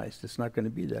in Christ. It's not going to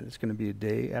be that. It's going to be a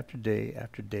day after day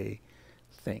after day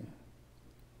thing.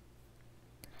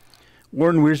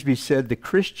 Warren Wiersbe said, "The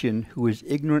Christian who is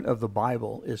ignorant of the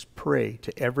Bible is prey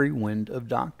to every wind of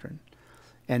doctrine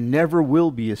and never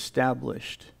will be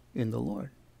established in the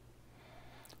Lord."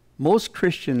 Most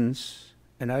Christians,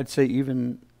 and I'd say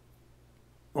even,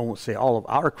 I won't say all of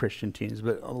our Christian teens,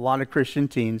 but a lot of Christian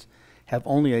teens have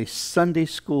only a Sunday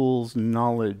school's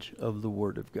knowledge of the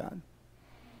Word of God.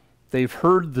 They've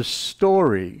heard the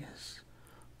stories,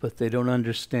 but they don't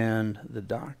understand the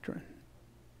doctrine.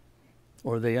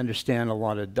 Or they understand a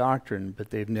lot of doctrine, but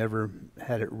they've never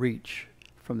had it reach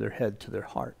from their head to their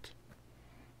heart.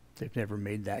 They've never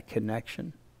made that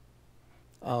connection.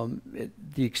 The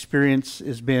experience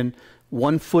has been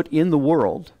 1 foot in the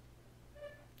world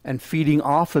and feeding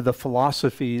off of the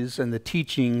philosophies and the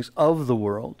teachings of the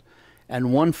world,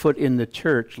 and 1 foot in the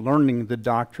church learning the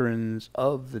doctrines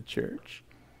of the church.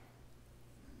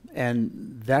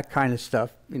 And that kind of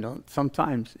stuff, you know,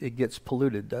 sometimes it gets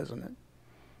polluted, doesn't it?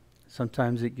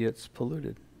 Sometimes it gets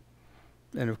polluted.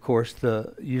 And of course,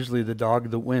 usually the dog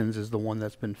that wins is the one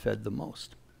that's been fed the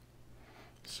most.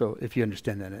 So if you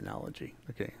understand that analogy.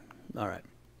 Okay, all right.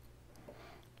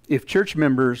 If church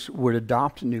members would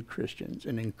adopt new Christians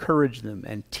and encourage them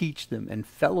and teach them and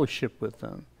fellowship with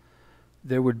them,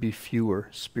 there would be fewer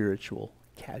spiritual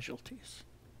casualties.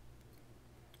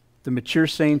 The mature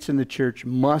saints in the church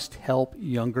must help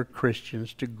younger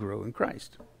Christians to grow in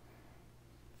Christ.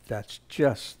 That's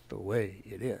just the way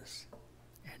it is.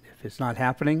 And if it's not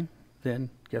happening, then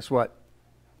guess what?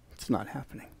 It's not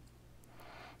happening.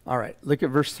 All right, look at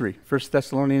verse 3. 1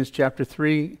 Thessalonians chapter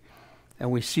 3,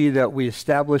 and we see that we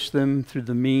establish them through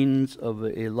the means of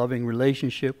a loving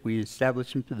relationship. We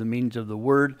establish them through the means of the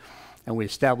Word, and we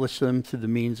establish them through the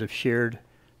means of shared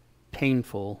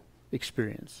painful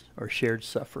experience, or shared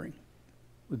suffering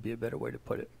would be a better way to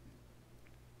put it.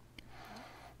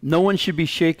 No one should be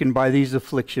shaken by these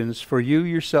afflictions, for you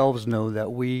yourselves know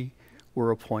that we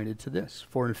were appointed to this.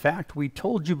 For in fact, we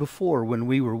told you before when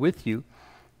we were with you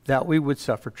that we would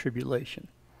suffer tribulation,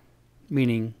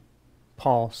 meaning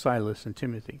Paul, Silas, and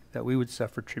Timothy, that we would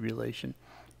suffer tribulation,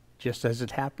 just as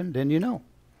it happened, and you know.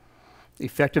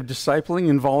 Effective discipling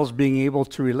involves being able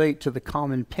to relate to the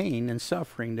common pain and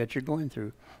suffering that you're going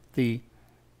through. The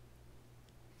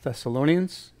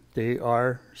Thessalonians, they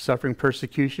are suffering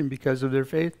persecution because of their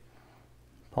faith.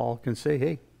 Paul can say,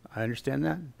 hey, I understand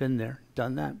that, been there,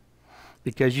 done that.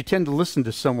 Because you tend to listen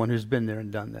to someone who's been there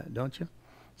and done that, don't you?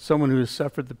 Someone who has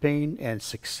suffered the pain and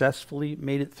successfully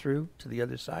made it through to the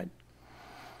other side.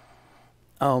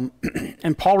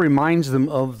 And Paul reminds them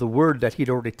of the word that he'd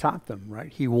already taught them,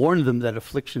 right? He warned them that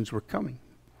afflictions were coming.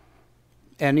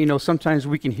 And, you know, sometimes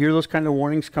we can hear those kind of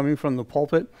warnings coming from the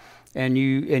pulpit, and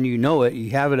you know it, you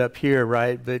have it up here,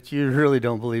 right? But you really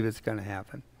don't believe it's going to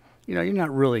happen. You know, you're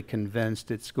not really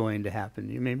convinced it's going to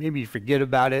happen. Maybe you forget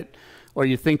about it, or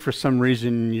you think for some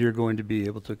reason you're going to be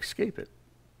able to escape it.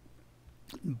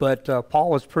 But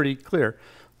Paul was pretty clear.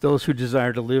 Those who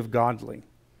desire to live godly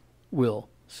will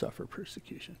suffer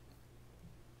persecution.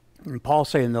 And Paul's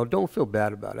saying, though, don't feel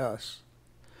bad about us.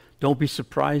 Don't be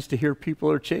surprised to hear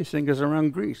people are chasing us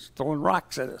around Greece, throwing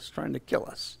rocks at us, trying to kill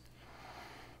us.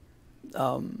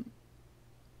 John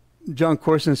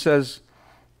Corson says,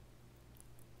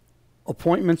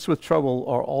 appointments with trouble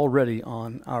are already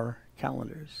on our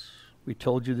calendars. We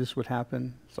told you this would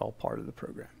happen. It's all part of the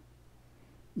program.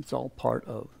 It's all part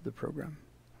of the program.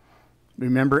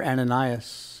 Remember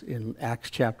Ananias in Acts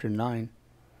chapter 9.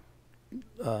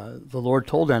 The Lord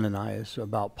told Ananias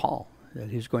about Paul, that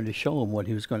he's going to show him what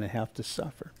he was going to have to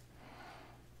suffer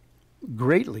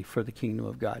greatly for the kingdom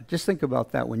of God. Just think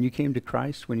about that. When you came to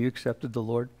Christ, when you accepted the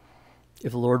Lord,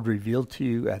 if the Lord revealed to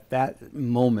you at that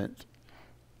moment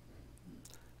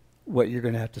what you're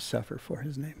going to have to suffer for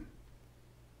his name.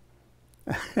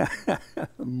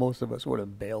 Most of us would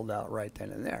have bailed out right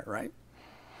then and there, right?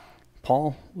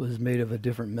 Paul was made of a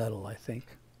different metal, I think.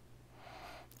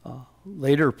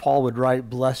 Later, Paul would write,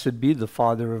 "Blessed be the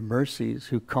Father of mercies,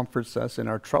 who comforts us in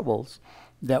our troubles,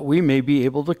 that we may be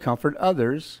able to comfort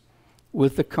others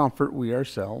with the comfort we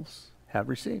ourselves have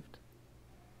received."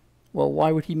 Well,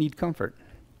 why would he need comfort?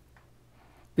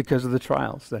 Because of the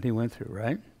trials that he went through,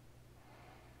 right?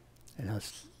 And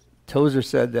as Tozer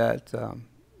said that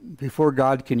before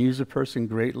God can use a person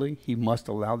greatly, he must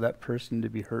allow that person to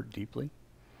be hurt deeply.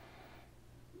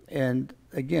 And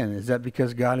again, is that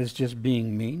because God is just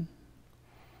being mean?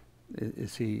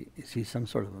 Is he some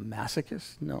sort of a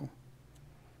masochist? No.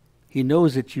 He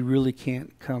knows that you really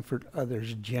can't comfort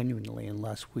others genuinely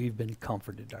unless we've been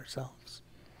comforted ourselves.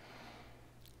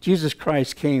 Jesus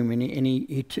Christ came and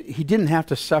he didn't have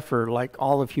to suffer like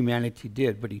all of humanity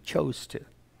did, but he chose to,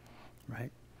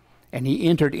 right? And he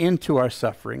entered into our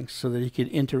suffering so that he could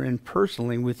enter in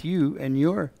personally with you and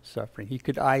your suffering. He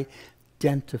could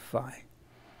identify.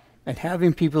 And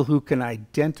having people who can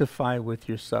identify with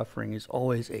your suffering is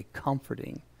always a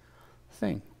comforting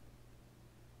thing.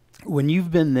 When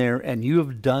you've been there and you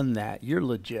have done that, you're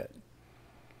legit.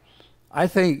 I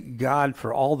thank God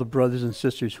for all the brothers and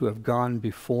sisters who have gone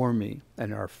before me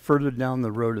and are further down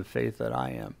the road of faith that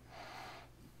I am,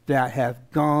 that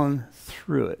have gone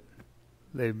through it.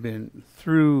 They've been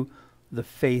through the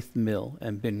faith mill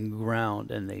and been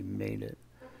ground, and they made it.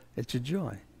 It's a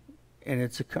joy, and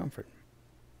it's a comfort.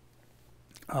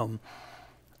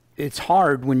 It's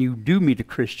hard when you do meet a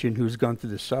Christian who's gone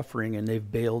through the suffering and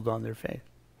they've bailed on their faith.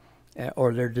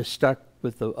 Or they're just stuck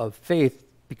with a faith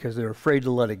because they're afraid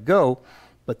to let it go,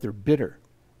 but they're bitter,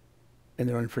 and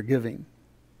they're unforgiving,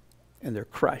 and they're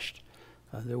crushed.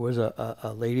 There was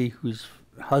a lady whose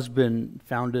husband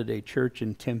founded a church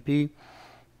in Tempe,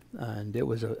 and it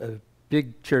was a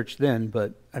big church then,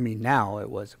 but I mean now it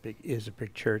is a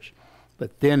big church,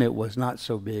 but then it was not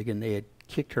so big, and they had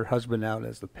kicked her husband out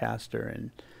as the pastor,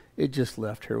 and it just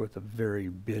left her with a very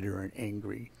bitter and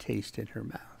angry taste in her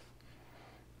mouth.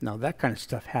 Now that kind of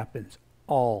stuff happens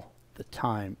all the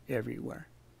time, everywhere.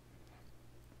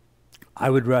 I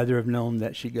would rather have known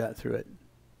that she got through it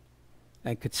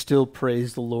and could still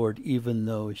praise the Lord even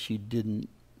though she didn't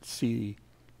see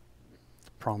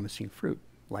the promising fruit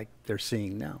like they're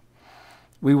seeing now.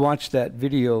 We watched that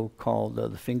video called The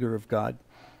Finger of God.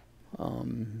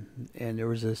 And there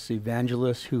was this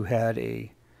evangelist who had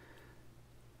a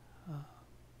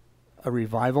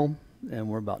revival, and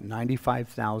where about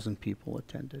 95,000 people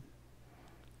attended.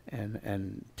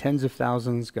 And tens of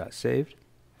thousands got saved,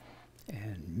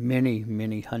 and many,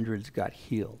 many hundreds got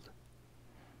healed.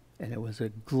 And it was a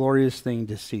glorious thing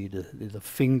to see, the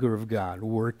finger of God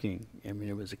working. I mean,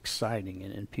 it was exciting,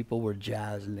 and people were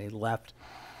jazzed, and they left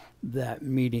that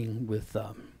meeting with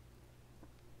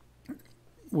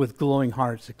glowing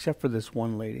hearts, except for this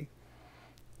one lady,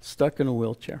 stuck in a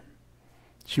wheelchair.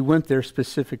 She went there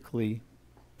specifically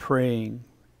praying,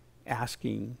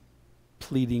 asking,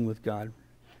 pleading with God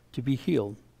to be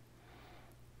healed.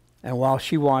 And while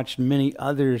she watched many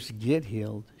others get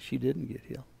healed, she didn't get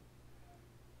healed.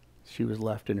 She was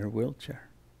left in her wheelchair.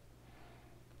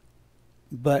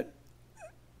 But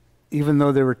even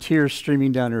though there were tears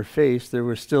streaming down her face, there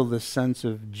was still this sense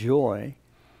of joy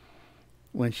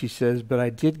when she says, "But I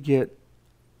did get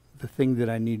the thing that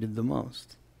I needed the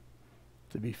most,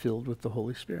 to be filled with the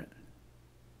Holy Spirit."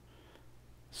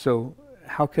 So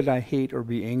how could I hate or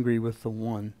be angry with the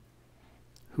one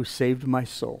who saved my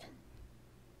soul?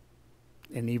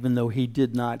 And even though he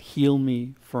did not heal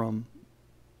me from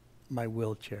my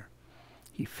wheelchair,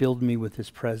 he filled me with his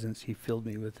presence, he filled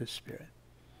me with his Spirit.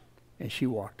 And she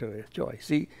walked away with joy.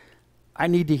 See, I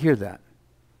need to hear that.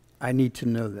 I need to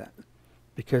know that.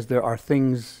 Because there are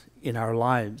things in our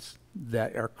lives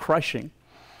that are crushing.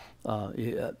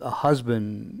 A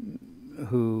husband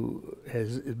who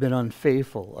has been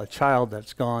unfaithful, a child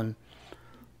that's gone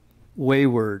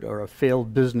wayward, or a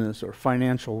failed business, or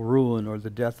financial ruin, or the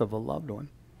death of a loved one.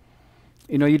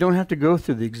 You know, you don't have to go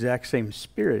through the exact same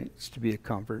experience to be a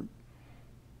comfort,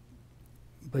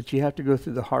 But you have to go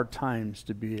through the hard times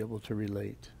to be able to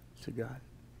relate to God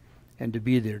and to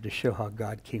be there to show how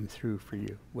God came through for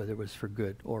you, whether it was for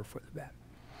good or for the bad.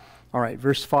 All right,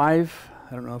 verse 5.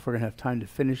 I don't know if we're going to have time to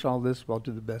finish all this, but I'll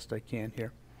do the best I can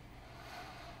here.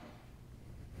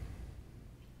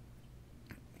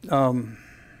 You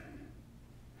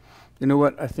know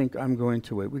what? I think I'm going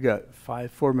to wait. We got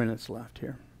 4 minutes left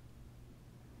here.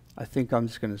 I think I'm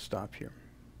just going to stop here.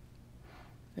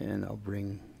 And I'll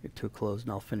bring it to a close,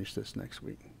 and I'll finish this next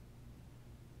week.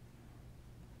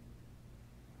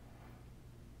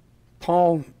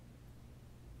 Paul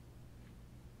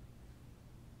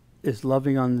is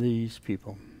loving on these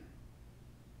people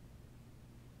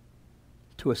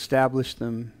to establish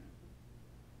them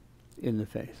in the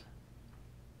faith.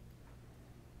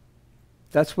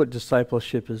 That's what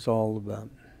discipleship is all about.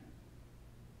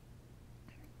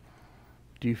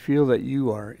 Do you feel that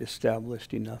you are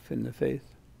established enough in the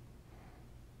faith?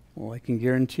 Well, I can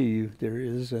guarantee you there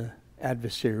is an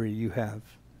adversary you have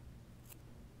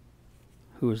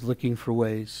who is looking for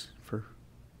ways, for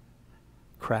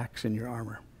cracks in your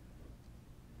armor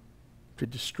to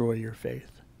destroy your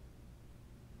faith.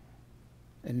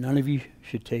 And none of you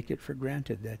should take it for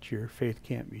granted that your faith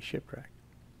can't be shipwrecked.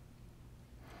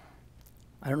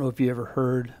 I don't know if you ever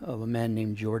heard of a man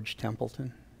named George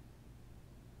Templeton.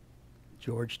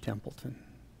 George Templeton.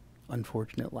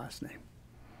 Unfortunate last name.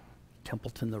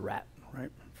 Templeton the Rat,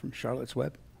 right? From Charlotte's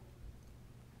Web.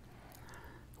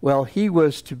 Well, he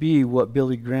was to be what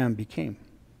Billy Graham became.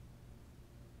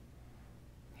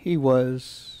 He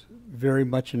was very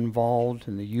much involved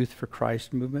in the Youth for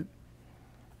Christ movement.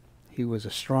 He was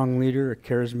a strong leader, a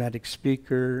charismatic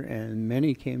speaker, and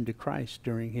many came to Christ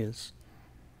during his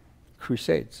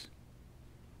crusades.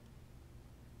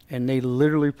 And they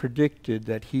literally predicted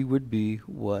that he would be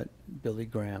what Billy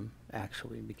Graham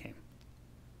actually became.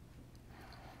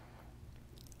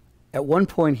 At one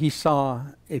point, he saw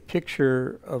a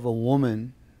picture of a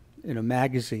woman in a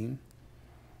magazine.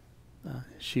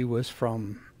 She was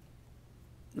from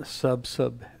the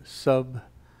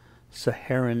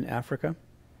sub-Saharan Africa.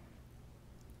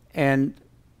 And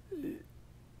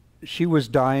she was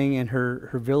dying, and her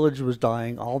village was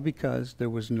dying, all because there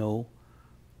was no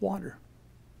water.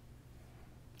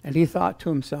 And he thought to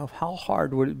himself, how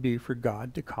hard would it be for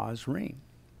God to cause rain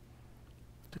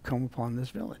to come upon this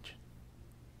village?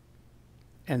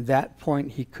 And that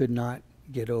point he could not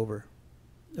get over.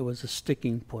 It was a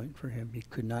sticking point for him. He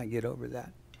could not get over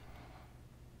that.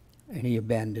 And he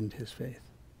abandoned his faith.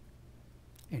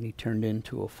 And he turned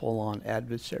into a full-on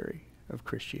adversary of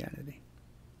Christianity.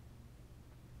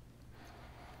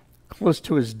 Close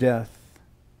to his death,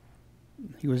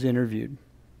 he was interviewed.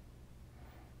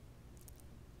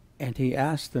 And he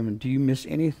asked them, do you miss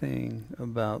anything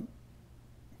about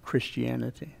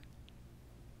Christianity?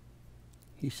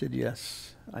 He said,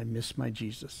 yes, I miss my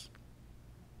Jesus.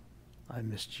 I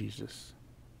miss Jesus.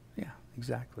 Yeah,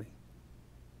 exactly.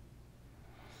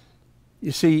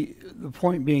 You see, the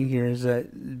point being here is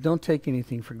that don't take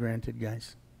anything for granted,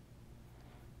 guys.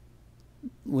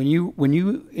 When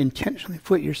you intentionally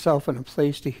put yourself in a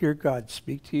place to hear God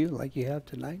speak to you like you have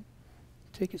tonight,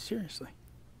 take it seriously.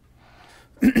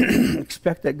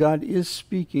 Expect that God is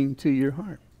speaking to your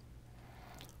heart.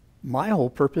 My whole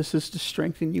purpose is to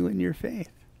strengthen you in your faith,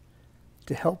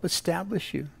 to help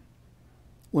establish you.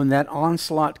 When that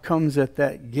onslaught comes at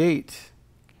that gate,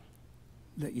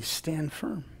 that you stand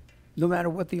firm, no matter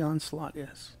what the onslaught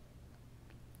is.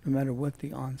 No matter what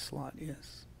the onslaught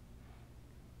is.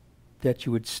 That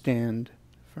you would stand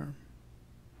firm.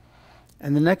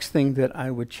 And the next thing that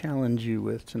I would challenge you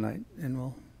with tonight, and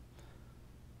we'll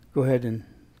go ahead and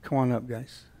come on up,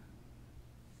 guys.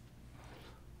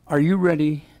 Are you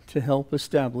ready to help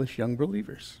establish young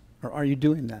believers? Or are you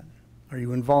doing that? Are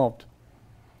you involved?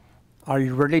 Are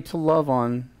you ready to love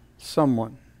on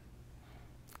someone?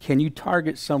 Can you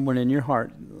target someone in your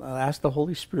heart? I'll ask the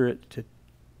Holy Spirit to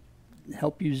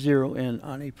help you zero in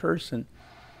on a person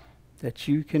that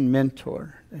you can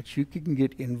mentor, that you can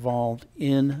get involved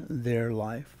in their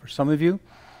life. For some of you,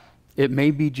 it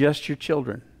may be just your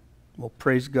children. Well,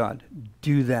 praise God.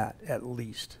 Do that at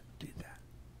least. Do that.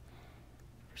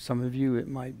 For some of you, it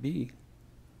might be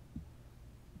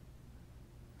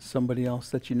somebody else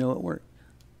that you know at work.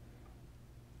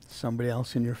 Somebody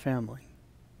else in your family.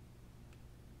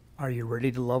 Are you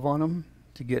ready to love on them,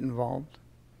 to get involved?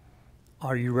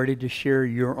 Are you ready to share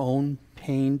your own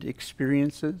pained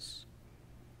experiences?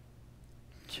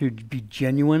 To be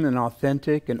genuine and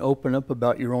authentic and open up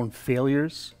about your own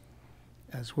failures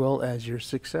as well as your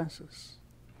successes?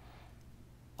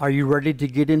 Are you ready to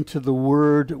get into the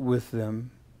Word with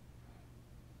them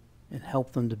and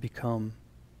help them to become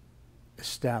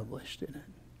established in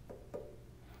it.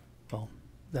 Well,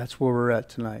 that's where we're at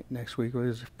tonight. Next week,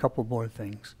 there's a couple more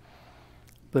things.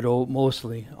 But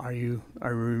mostly, are you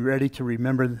ready to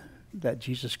remember that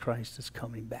Jesus Christ is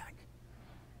coming back?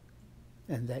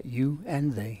 And that you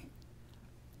and they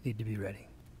need to be ready.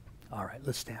 All right,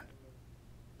 let's stand.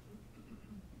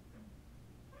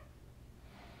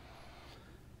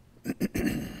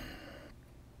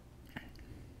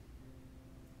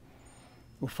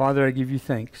 Well, Father, I give you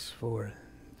thanks for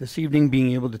this evening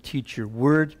being able to teach your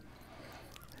word.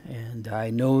 And I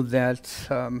know that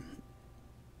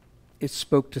it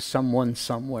spoke to someone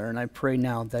somewhere, and I pray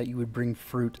now that you would bring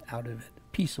fruit out of it,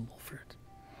 peaceable fruit.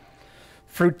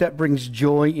 Fruit that brings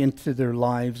joy into their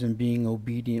lives and being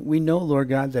obedient. We know, Lord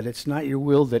God, that it's not your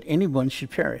will that anyone should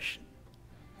perish.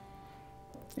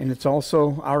 And it's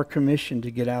also our commission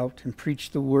to get out and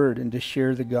preach the word and to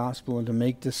share the gospel and to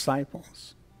make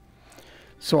disciples.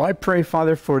 So I pray,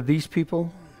 Father, for these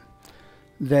people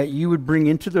that you would bring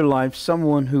into their lives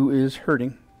someone who is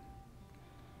hurting,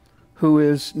 who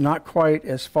is not quite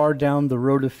as far down the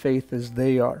road of faith as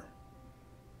they are,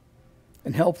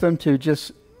 and help them to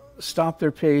just stop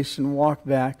their pace and walk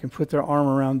back and put their arm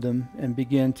around them and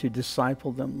begin to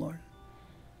disciple them, Lord.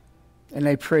 And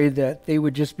I pray that they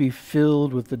would just be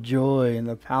filled with the joy and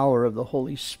the power of the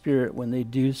Holy Spirit when they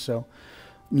do so,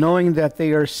 knowing that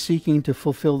they are seeking to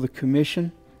fulfill the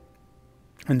commission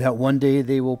and that one day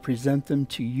they will present them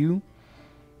to you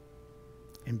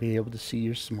and be able to see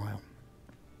your smile.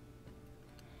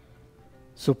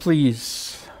 So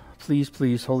please, please,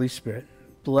 please, Holy Spirit,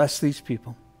 bless these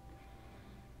people.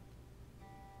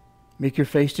 Make your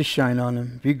face to shine on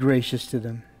them. Be gracious to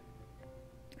them.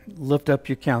 Lift up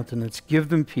your countenance. Give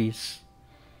them peace.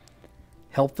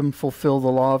 Help them fulfill the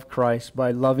law of Christ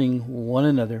by loving one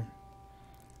another.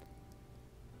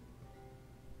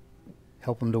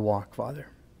 Help them to walk, Father,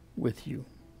 with you,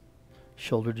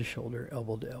 shoulder to shoulder,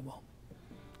 elbow to elbow.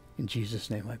 In Jesus'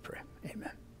 name I pray.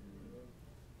 Amen.